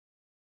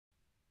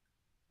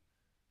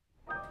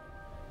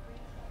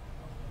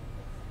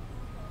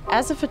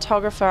As a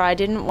photographer, I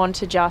didn't want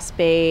to just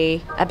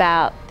be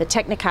about the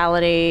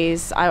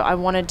technicalities. I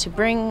wanted to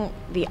bring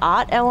the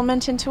art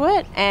element into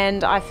it,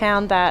 and I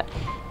found that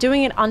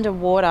doing it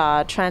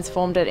underwater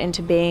transformed it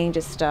into being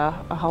just a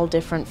whole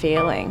different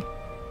feeling.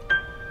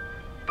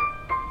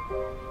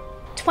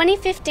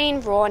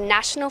 2015 Raw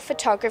National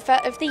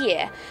Photographer of the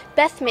Year,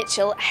 Beth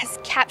Mitchell has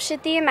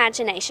captured the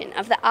imagination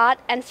of the art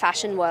and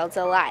fashion worlds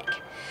alike.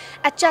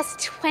 At just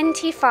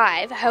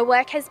 25, her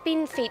work has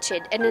been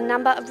featured in a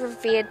number of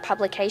revered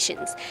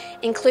publications,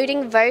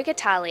 including Vogue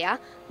Italia,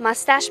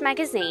 Mustache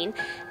Magazine,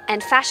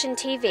 and Fashion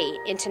TV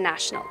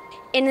International.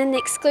 In an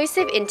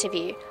exclusive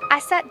interview, I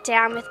sat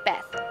down with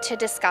Beth to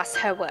discuss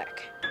her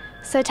work.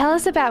 So tell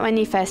us about when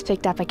you first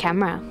picked up a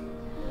camera.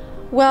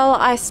 Well,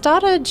 I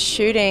started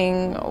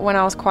shooting when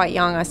I was quite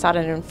young. I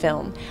started in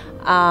film.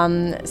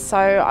 So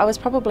I was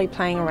probably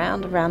playing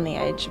around the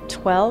age of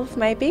 12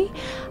 maybe.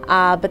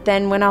 But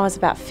then when I was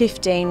about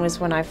 15 was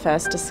when I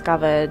first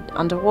discovered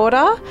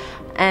underwater,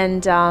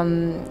 and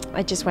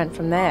I just went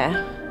from there.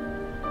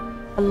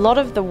 A lot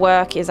of the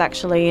work is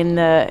actually in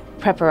the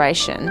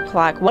preparation,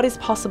 like what is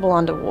possible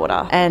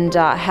underwater and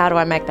how do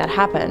I make that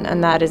happen?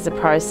 And that is a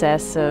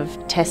process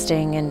of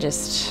testing and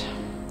just,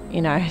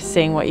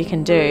 seeing what you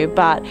can do.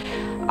 But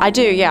I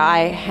do,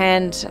 I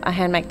hand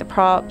make the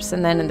props,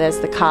 and then there's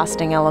the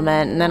casting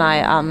element, and then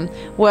I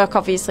work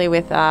obviously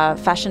with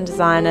fashion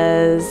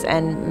designers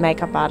and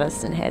makeup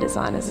artists and hair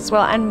designers as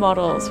well, and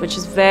models, which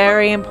is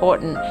very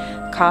important.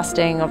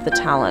 Casting of the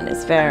talent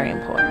is very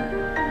important.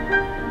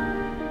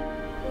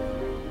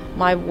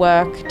 My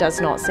work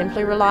does not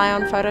simply rely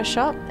on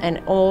Photoshop,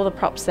 and all the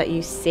props that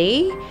you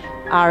see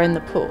are in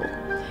the pool.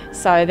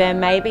 So there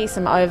may be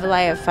some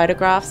overlay of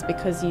photographs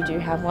because you do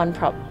have one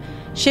prop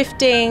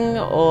shifting,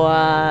 or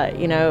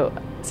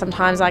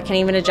sometimes I can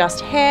even adjust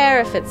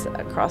hair if it's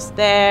across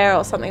there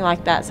or something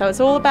like that. So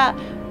it's all about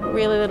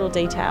really little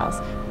details,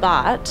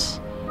 but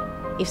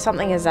if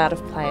something is out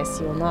of place,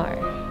 you'll know.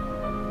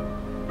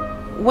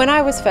 When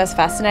I was first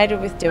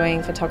fascinated with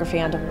doing photography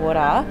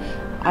underwater,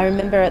 I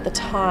remember at the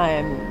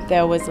time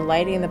there was a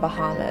lady in the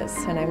Bahamas,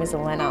 her name was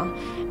Elena,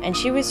 and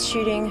she was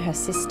shooting her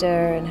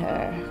sister and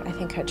I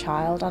think her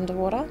child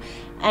underwater.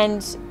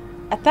 And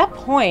at that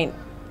point,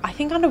 I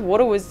think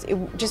underwater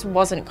just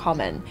wasn't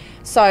common.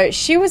 So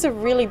she was a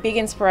really big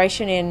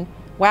inspiration in,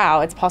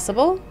 wow, it's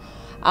possible,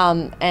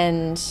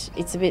 and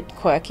it's a bit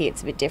quirky,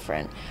 it's a bit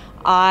different.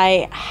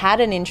 I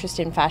had an interest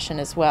in fashion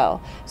as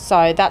well,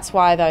 so that's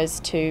why those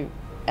two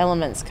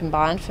elements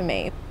combined for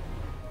me.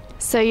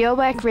 So your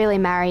work really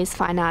marries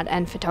fine art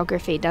and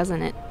photography,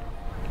 doesn't it?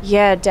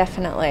 Yeah,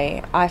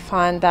 definitely. I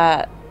find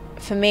that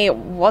for me it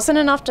wasn't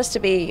enough just to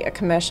be a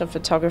commercial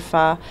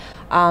photographer,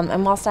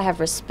 and whilst I have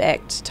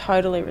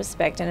totally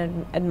respect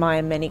and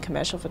admire many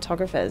commercial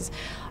photographers,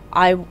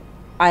 I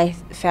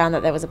found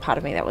that there was a part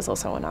of me that was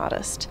also an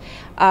artist.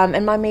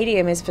 And my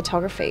medium is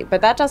photography,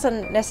 but that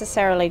doesn't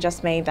necessarily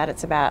just mean that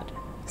it's about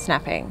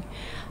snapping.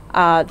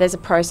 There's a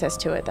process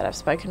to it that I've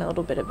spoken a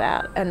little bit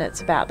about, and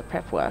it's about the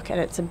prep work, and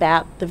it's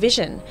about the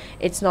vision.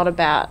 It's not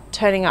about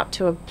turning up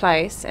to a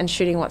place and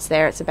shooting what's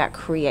there, it's about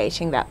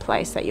creating that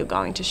place that you're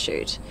going to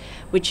shoot,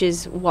 which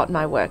is what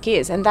my work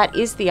is, and that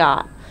is the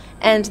art.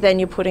 And then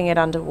you're putting it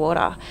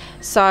underwater.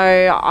 So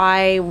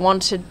I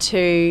wanted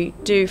to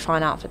do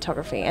fine art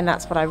photography, and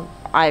that's what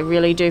I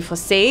really do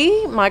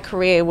foresee. My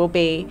career will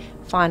be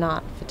fine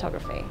art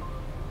photography.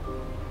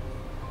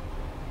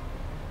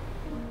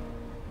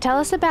 Tell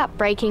us about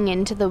breaking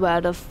into the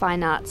world of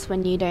fine arts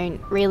when you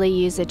don't really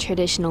use a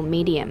traditional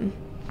medium.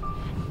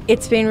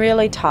 It's been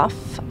really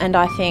tough, and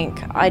I think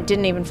I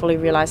didn't even fully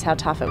realise how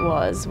tough it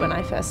was when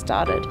I first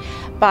started.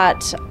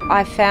 But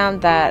I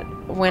found that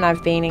when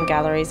I've been in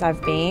galleries,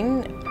 I've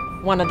been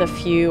one of the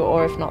few,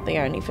 or if not the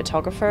only,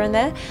 photographer in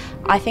there.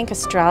 I think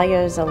Australia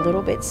is a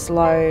little bit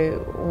slow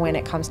when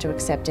it comes to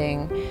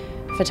accepting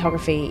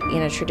photography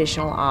in a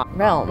traditional art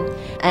realm,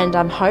 and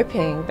I'm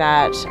hoping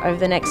that over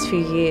the next few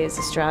years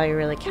Australia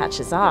really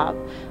catches up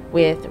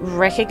with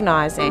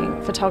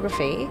recognising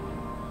photography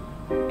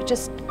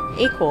just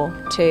equal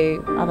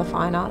to other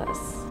fine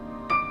artists.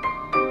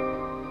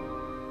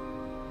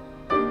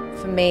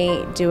 For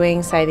me,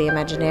 doing, say, the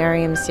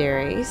Imaginarium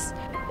series,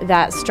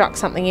 that struck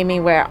something in me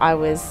where I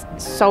was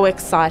so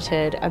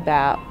excited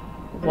about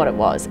what it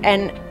was,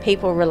 and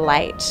people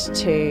relate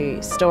to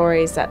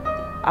stories that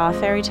are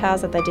fairy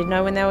tales that they did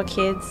know when they were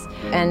kids.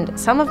 And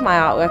some of my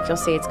artwork, you'll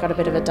see it's got a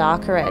bit of a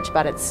darker edge,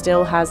 but it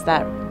still has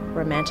that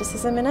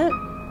romanticism in it.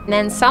 And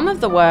then some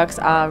of the works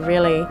are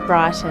really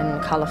bright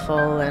and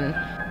colourful, and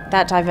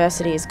that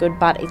diversity is good,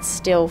 but it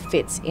still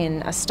fits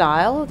in a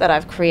style that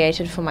I've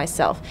created for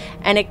myself.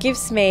 And it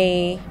gives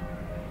me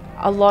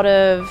a lot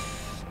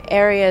of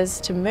area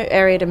to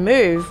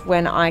move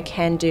when I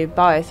can do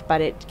both,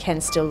 but it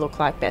can still look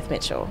like Beth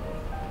Mitchell.